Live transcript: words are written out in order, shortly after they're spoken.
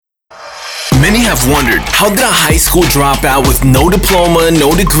Many have wondered, how did a high school dropout with no diploma, no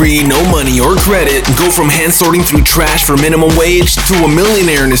degree, no money or credit go from hand sorting through trash for minimum wage to a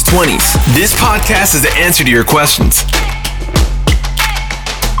millionaire in his 20s? This podcast is the answer to your questions.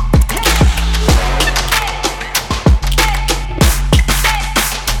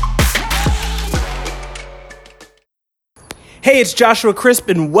 Hey, it's Joshua Crisp,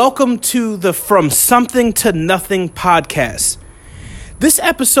 and welcome to the From Something to Nothing podcast. This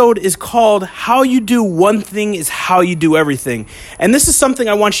episode is called How You Do One Thing is How You Do Everything. And this is something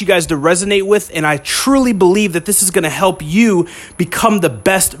I want you guys to resonate with, and I truly believe that this is going to help you become the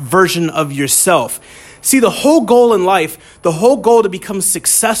best version of yourself. See, the whole goal in life, the whole goal to become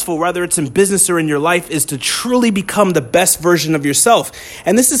successful, whether it's in business or in your life, is to truly become the best version of yourself.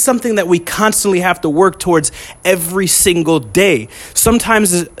 And this is something that we constantly have to work towards every single day.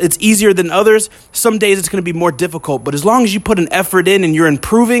 Sometimes it's easier than others. Some days it's going to be more difficult. But as long as you put an effort in and you're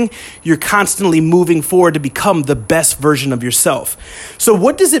improving, you're constantly moving forward to become the best version of yourself. So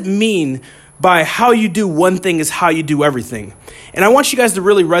what does it mean by how you do one thing is how you do everything? And I want you guys to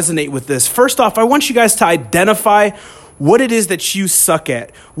really resonate with this. First off, I want you guys to identify what it is that you suck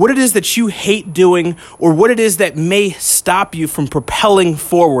at, what it is that you hate doing, or what it is that may stop you from propelling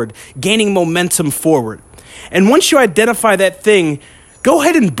forward, gaining momentum forward. And once you identify that thing, go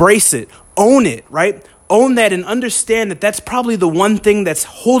ahead and embrace it, own it, right? Own that and understand that that's probably the one thing that's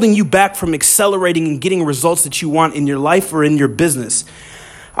holding you back from accelerating and getting results that you want in your life or in your business.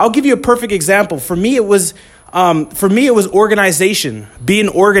 I'll give you a perfect example. For me, it was organization, being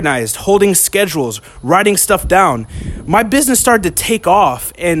organized, holding schedules, writing stuff down. My business started to take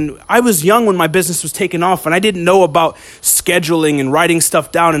off, and I was young when my business was taking off, and I didn't know about scheduling and writing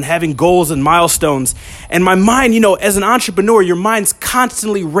stuff down and having goals and milestones. And my mind, as an entrepreneur, your mind's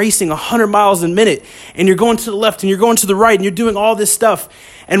constantly racing 100 miles a minute, and you're going to the left and you're going to the right, and you're doing all this stuff.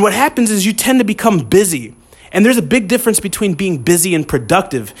 And what happens is you tend to become busy. And there's a big difference between being busy and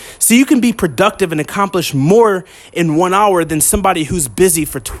productive. So you can be productive and accomplish more in 1 hour than somebody who's busy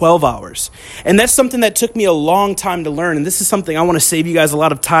for 12 hours. And that's something that took me a long time to learn. And this is something I want to save you guys a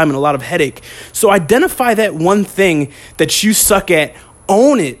lot of time and a lot of headache. So identify that one thing that you suck at,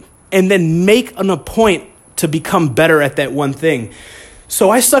 own it, and then make an point to become better at that one thing. So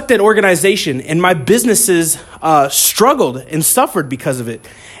I sucked at organization, and my businesses struggled and suffered because of it.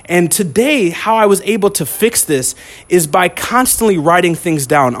 And today, how I was able to fix this is by constantly writing things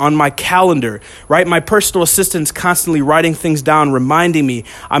down on my calendar, right? My personal assistant's constantly writing things down, reminding me.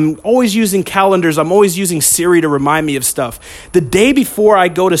 I'm always using calendars. I'm always using Siri to remind me of stuff. The day before I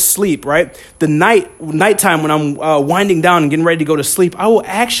go to sleep, right? The nighttime when I'm winding down and getting ready to go to sleep, I will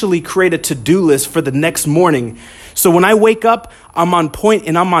actually create a to-do list for the next morning. So when I wake up, I'm on point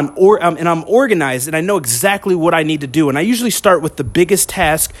and I'm organized, and I know exactly what I need to do. And I usually start with the biggest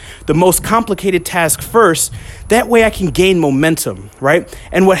task, the most complicated task first. That way I can gain momentum, right?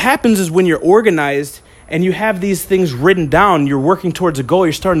 And what happens is when you're organized and you have these things written down, you're working towards a goal,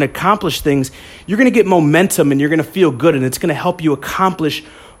 you're starting to accomplish things, you're going to get momentum and you're going to feel good, and it's going to help you accomplish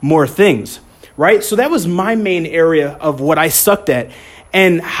more things, right? So that was my main area of what I sucked at.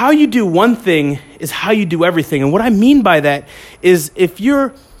 And how you do one thing is how you do everything. And what I mean by that is if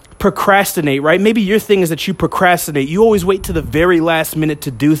you're procrastinate, right? Maybe your thing is that you procrastinate. You always wait to the very last minute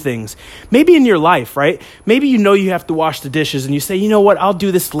to do things. Maybe in your life, right? Maybe you have to wash the dishes and you say, you know what, I'll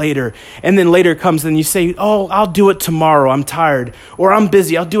do this later. And then later comes and you say, oh, I'll do it tomorrow. I'm tired. Or I'm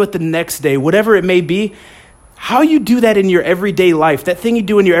busy. I'll do it the next day. Whatever it may be. How you do that in your everyday life, that thing you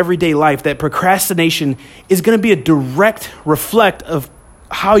do in your everyday life, that procrastination is going to be a direct reflect of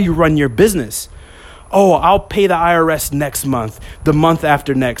how you run your business. Oh, I'll pay the IRS next month, the month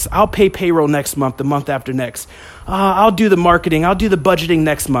after next. I'll pay payroll next month, the month after next. I'll do the marketing. I'll do the budgeting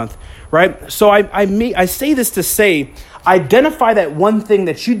next month, right? So I say this to say, identify that one thing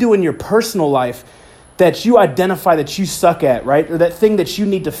that you do in your personal life that you identify that you suck at, right? Or that thing that you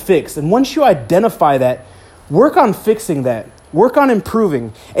need to fix. And once you identify that, work on fixing that. Work on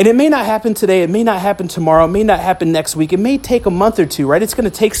improving. And it may not happen today. It may not happen tomorrow. It may not happen next week. It may take a month or two, right? It's going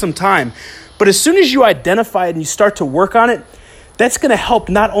to take some time. But as soon as you identify it and you start to work on it, that's going to help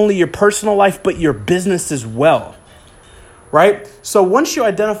not only your personal life, but your business as well, right? So once you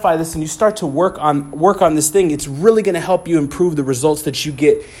identify this and you start to work on this thing, it's really going to help you improve the results that you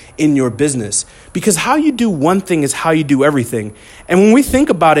get in your business. Because how you do one thing is how you do everything. And when we think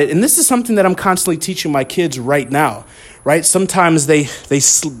about it, and this is something that I'm constantly teaching my kids right now, right? Sometimes they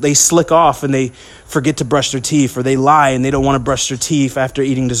slick off and they forget to brush their teeth, or they lie and they don't want to brush their teeth after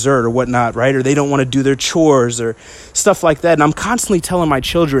eating dessert or whatnot, right? Or they don't want to do their chores or stuff like that. And I'm constantly telling my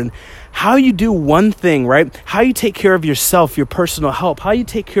children, how you do one thing, right? How you take care of yourself, your personal health, how you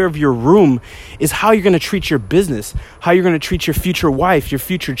take care of your room is how you're going to treat your business, how you're going to treat your future wife, your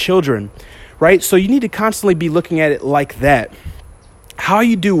future children, right? So you need to constantly be looking at it like that. How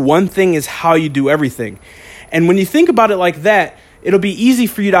you do one thing is how you do everything. And when you think about it like that, it'll be easy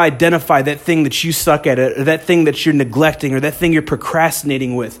for you to identify that thing that you suck at, or that thing that you're neglecting, or that thing you're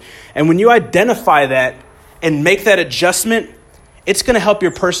procrastinating with. And when you identify that and make that adjustment, it's going to help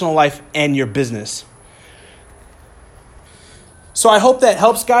your personal life and your business. So I hope that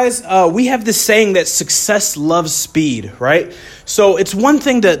helps, guys. We have this saying that success loves speed, right? So it's one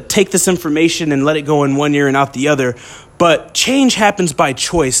thing to take this information and let it go in one ear and out the other, but change happens by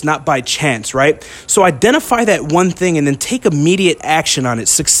choice, not by chance, right? So identify that one thing and then take immediate action on it.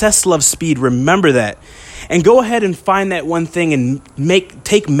 Success loves speed. Remember that. And go ahead and find that one thing and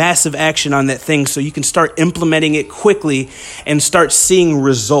take massive action on that thing so you can start implementing it quickly and start seeing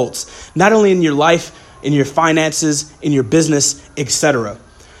results, not only in your life, in your finances, in your business, etc.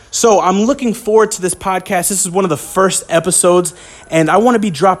 So I'm looking forward to this podcast. This is one of the first episodes, and I want to be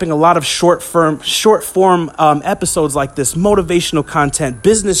dropping a lot of short form episodes like this, motivational content,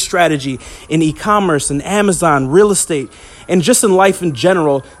 business strategy in e-commerce and Amazon, real estate, and just in life in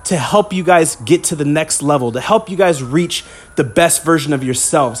general to help you guys get to the next level, to help you guys reach the best version of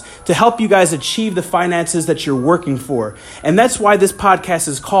yourselves, to help you guys achieve the finances that you're working for. And that's why this podcast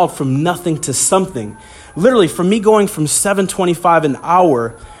is called From Nothing to Something. Literally, from me going from $7.25 an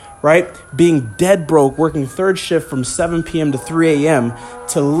hour, right, being dead broke, working third shift from 7 p.m. to 3 a.m.,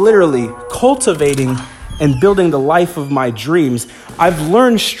 to literally cultivating and building the life of my dreams, I've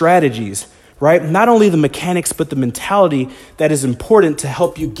learned strategies, right? Not only the mechanics, but the mentality that is important to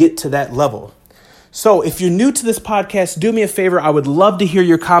help you get to that level. So if you're new to this podcast, do me a favor. I would love to hear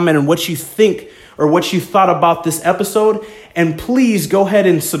your comment on what you think or what you thought about this episode. And please go ahead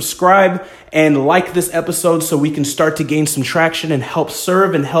and subscribe and like this episode so we can start to gain some traction and help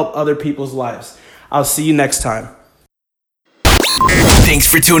serve and help other people's lives. I'll see you next time. Thanks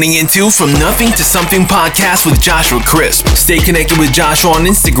for tuning into From Nothing to Something podcast with Joshua Crisp. Stay connected with Joshua on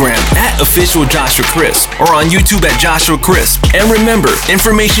Instagram @official Joshua Crisp or on YouTube @Joshua Crisp. And remember,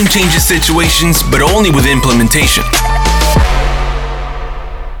 information changes situations, but only with implementation.